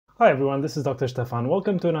Hi everyone, this is Dr. Stefan.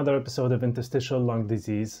 Welcome to another episode of Interstitial Lung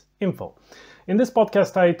Disease Info. In this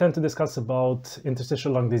podcast, I tend to discuss about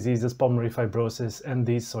interstitial lung diseases, pulmonary fibrosis, and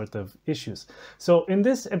these sort of issues. So in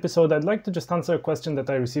this episode, I'd like to just answer a question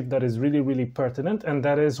that I received that is really pertinent, and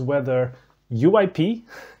that is whether UIP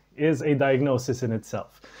is a diagnosis in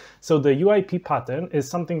itself. So the UIP pattern is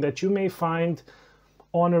something that you may find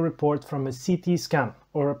on a report from a CT scan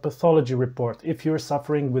or a pathology report if you're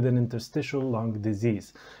suffering with an interstitial lung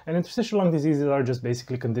disease. And interstitial lung diseases are just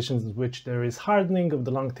basically conditions in which there is hardening of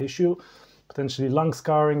the lung tissue, potentially lung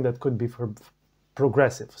scarring that could be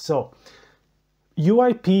progressive. So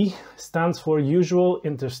UIP stands for usual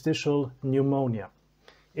interstitial pneumonia.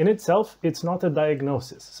 In itself, it's not a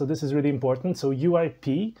diagnosis. So this is really important. So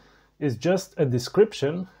UIP is just a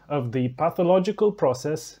description of the pathological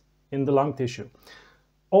process in the lung tissue.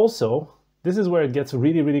 Also, this is where it gets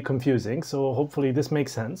really confusing, so hopefully this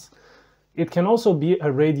makes sense. It can also be a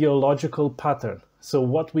radiological pattern, so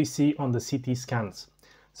what we see on the CT scans.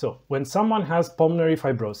 So when someone has pulmonary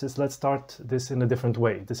fibrosis, let's start this in a different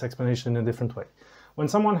way, this explanation in a different way. When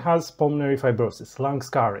someone has pulmonary fibrosis, lung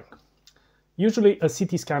scarring, usually a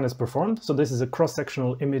CT scan is performed. So this is a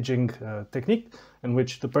cross-sectional imaging technique in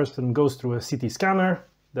which the person goes through a CT scanner.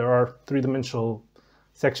 There are three-dimensional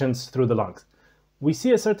sections through the lungs. We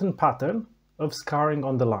see a certain pattern of scarring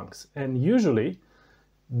on the lungs. And usually,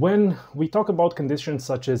 when we talk about conditions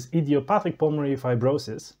such as idiopathic pulmonary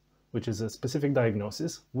fibrosis, which is a specific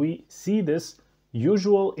diagnosis, we see this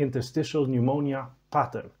usual interstitial pneumonia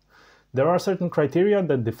pattern. There are certain criteria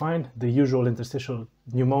that define the usual interstitial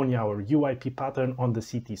pneumonia or UIP pattern on the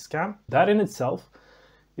CT scan. That in itself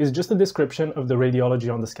is just a description of the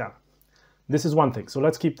radiology on the scan. This is one thing, so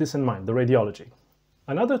let's keep this in mind, the radiology.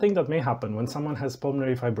 Another thing that may happen when someone has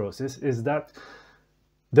pulmonary fibrosis is that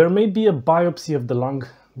there may be a biopsy of the lung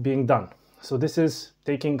being done. So this is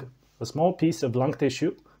taking a small piece of lung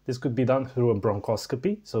tissue. This could be done through a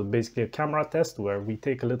bronchoscopy. So basically a camera test where we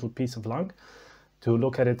take a little piece of lung to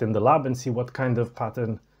look at it in the lab and see what kind of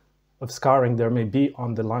pattern of scarring there may be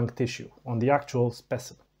on the lung tissue, on the actual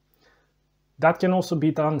specimen. That can also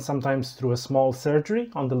be done sometimes through a small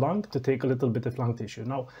surgery on the lung to take a little bit of lung tissue.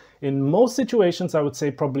 Now, in most situations, I would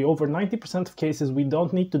say probably over 90% of cases, we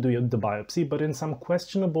don't need to do the biopsy, but in some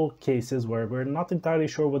questionable cases where we're not entirely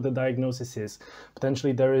sure what the diagnosis is,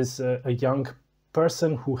 potentially there is a young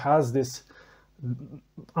person who has this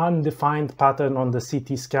undefined pattern on the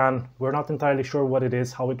CT scan. We're not entirely sure what it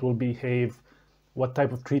is, how it will behave, what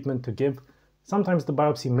type of treatment to give. Sometimes the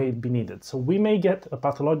biopsy may be needed. So we may get a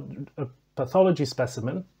pathology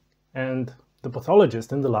specimen, and the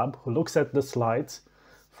pathologist in the lab who looks at the slides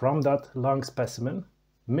from that lung specimen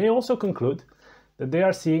may also conclude that they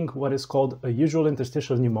are seeing what is called a usual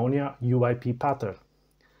interstitial pneumonia UIP pattern.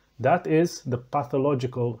 That is the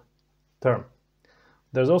pathological term.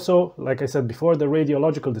 There's also, like I said before, the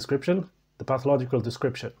radiological description, the pathological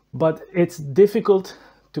description. But it's difficult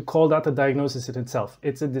to call that a diagnosis in itself.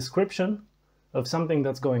 It's a description of something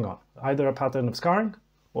that's going on, either a pattern of scarring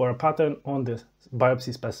or a pattern on the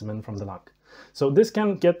biopsy specimen from the lung. So this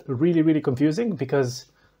can get really confusing because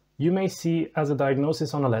you may see as a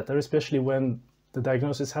diagnosis on a letter, especially when the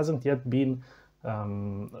diagnosis hasn't yet been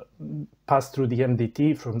passed through the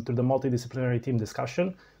MDT, through the multidisciplinary team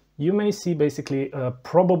discussion. You may see basically a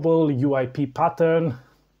probable UIP pattern,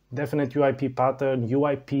 definite UIP pattern,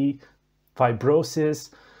 UIP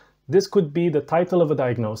fibrosis. This could be the title of a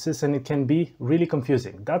diagnosis, and it can be really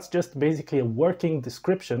confusing. That's just basically a working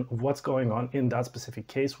description of what's going on in that specific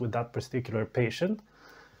case with that particular patient,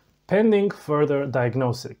 pending further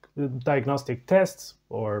diagnostic tests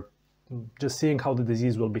or just seeing how the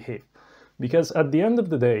disease will behave. Because at the end of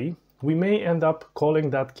the day, we may end up calling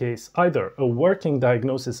that case either a working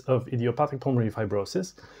diagnosis of idiopathic pulmonary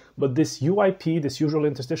fibrosis, but this UIP, this usual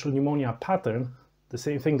interstitial pneumonia pattern, the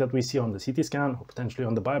same thing that we see on the CT scan or potentially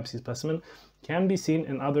on the biopsy specimen, can be seen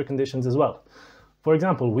in other conditions as well. For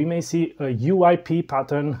example, we may see a UIP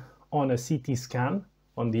pattern on a CT scan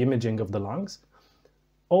on the imaging of the lungs.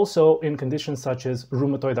 Also in conditions such as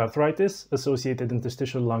rheumatoid arthritis, associated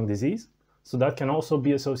interstitial lung disease. So that can also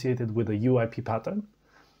be associated with a UIP pattern.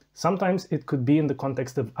 Sometimes it could be in the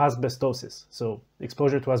context of asbestosis. So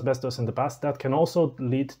exposure to asbestos in the past, that can also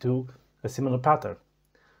lead to a similar pattern.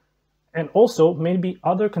 And also, maybe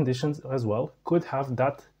other conditions as well could have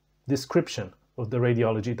that description of the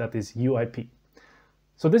radiology that is UIP.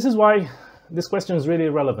 So this is why this question is really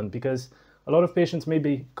relevant, because a lot of patients may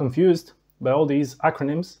be confused by all these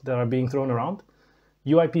acronyms that are being thrown around.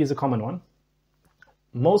 UIP is a common one.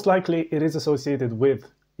 Most likely it is associated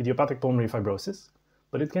with idiopathic pulmonary fibrosis,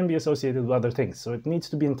 but it can be associated with other things. So it needs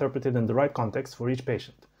to be interpreted in the right context for each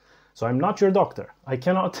patient. So I'm not your doctor. I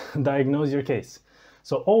cannot diagnose your case.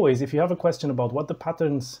 So always, if you have a question about what the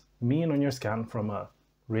patterns mean on your scan from a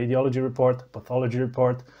radiology report, pathology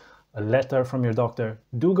report, a letter from your doctor,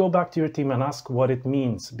 do go back to your team and ask what it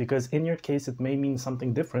means, because in your case it may mean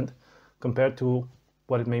something different compared to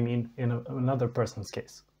what it may mean in another person's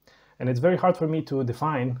case. And it's very hard for me to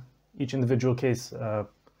define each individual case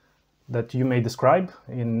that you may describe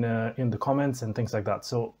in the comments and things like that.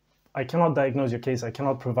 So I cannot diagnose your case. I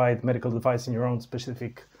cannot provide medical advice in your own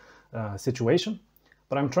specific situation,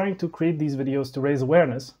 but I'm trying to create these videos to raise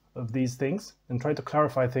awareness of these things and try to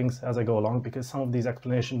clarify things as I go along, because some of these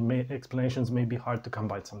explanations may be hard to come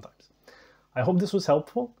by sometimes. I hope this was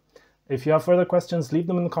helpful. If you have further questions, leave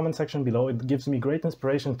them in the comment section below. It gives me great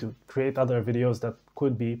inspiration to create other videos that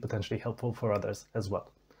could be potentially helpful for others as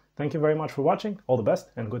well. Thank you very much for watching. All the best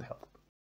and good health.